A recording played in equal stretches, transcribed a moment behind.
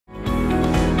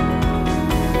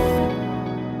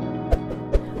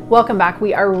Welcome back.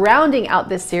 We are rounding out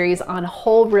this series on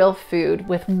whole real food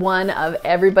with one of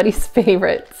everybody's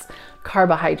favorites,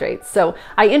 carbohydrates. So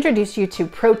I introduced you to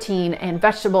protein and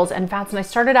vegetables and fats, and I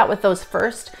started out with those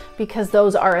first because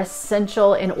those are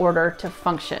essential in order to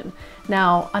function.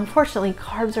 Now, unfortunately,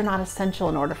 carbs are not essential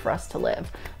in order for us to live,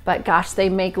 but gosh, they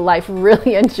make life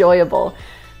really enjoyable.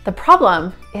 The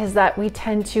problem is that we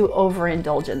tend to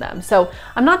overindulge in them. So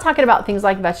I'm not talking about things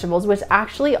like vegetables, which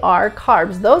actually are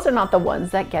carbs. Those are not the ones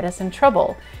that get us in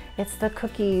trouble. It's the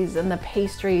cookies and the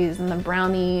pastries and the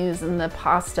brownies and the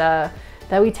pasta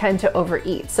that we tend to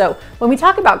overeat. So when we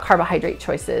talk about carbohydrate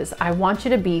choices, I want you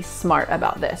to be smart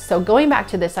about this. So going back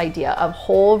to this idea of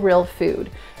whole real food,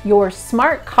 your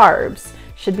smart carbs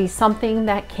should be something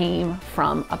that came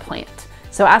from a plant.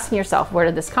 So asking yourself, where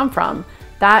did this come from?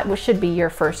 That should be your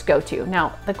first go-to.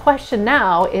 Now, the question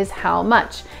now is how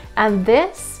much? And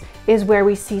this is where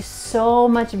we see so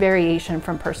much variation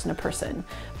from person to person.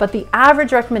 But the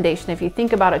average recommendation, if you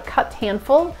think about a cupped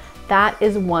handful, that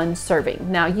is 1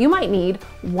 serving. Now, you might need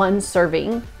 1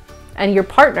 serving, and your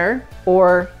partner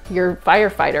or your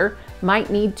firefighter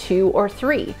might need 2 or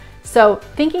 3. So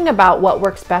thinking about what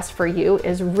works best for you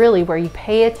is really where you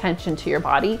pay attention to your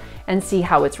body and see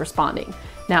how it's responding.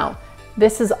 Now,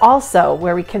 this is also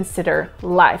where we consider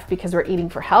life, because we're eating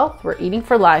for health, we're eating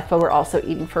for life, but we're also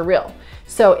eating for real.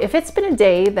 So if it's been a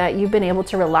day that you've been able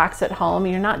to relax at home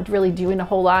and you're not really doing a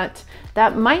whole lot,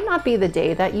 that might not be the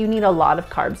day that you need a lot of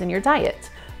carbs in your diet.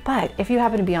 But if you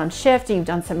happen to be on shift and you've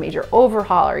done some major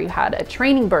overhaul, or you had a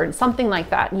training burn, something like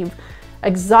that, and you've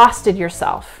exhausted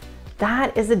yourself,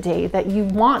 that is a day that you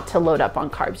want to load up on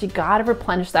carbs. You gotta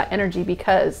replenish that energy,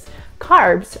 because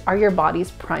carbs are your body's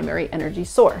primary energy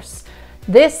source.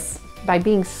 This, by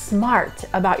being smart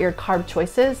about your carb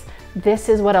choices, this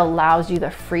is what allows you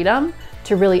the freedom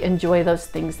to really enjoy those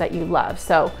things that you love.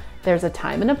 So there's a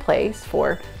time and a place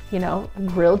for,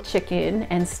 grilled chicken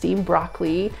and steamed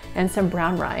broccoli and some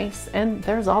brown rice. And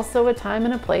there's also a time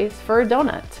and a place for a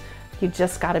donut. You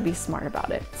just got to be smart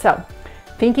about it. So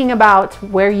thinking about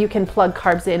where you can plug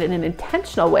carbs in an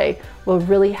intentional way will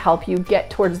really help you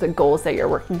get towards the goals that you're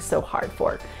working so hard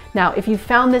for. Now, if you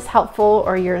found this helpful,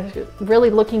 or you're really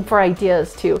looking for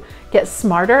ideas to get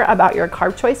smarter about your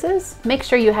carb choices, make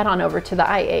sure you head on over to the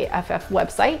IAFF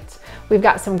website. We've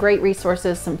got some great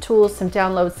resources, some tools, some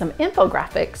downloads, some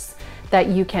infographics that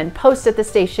you can post at the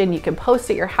station, you can post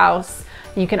at your house,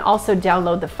 and you can also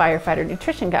download the Firefighter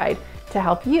Nutrition Guide to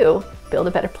help you build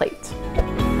a better plate.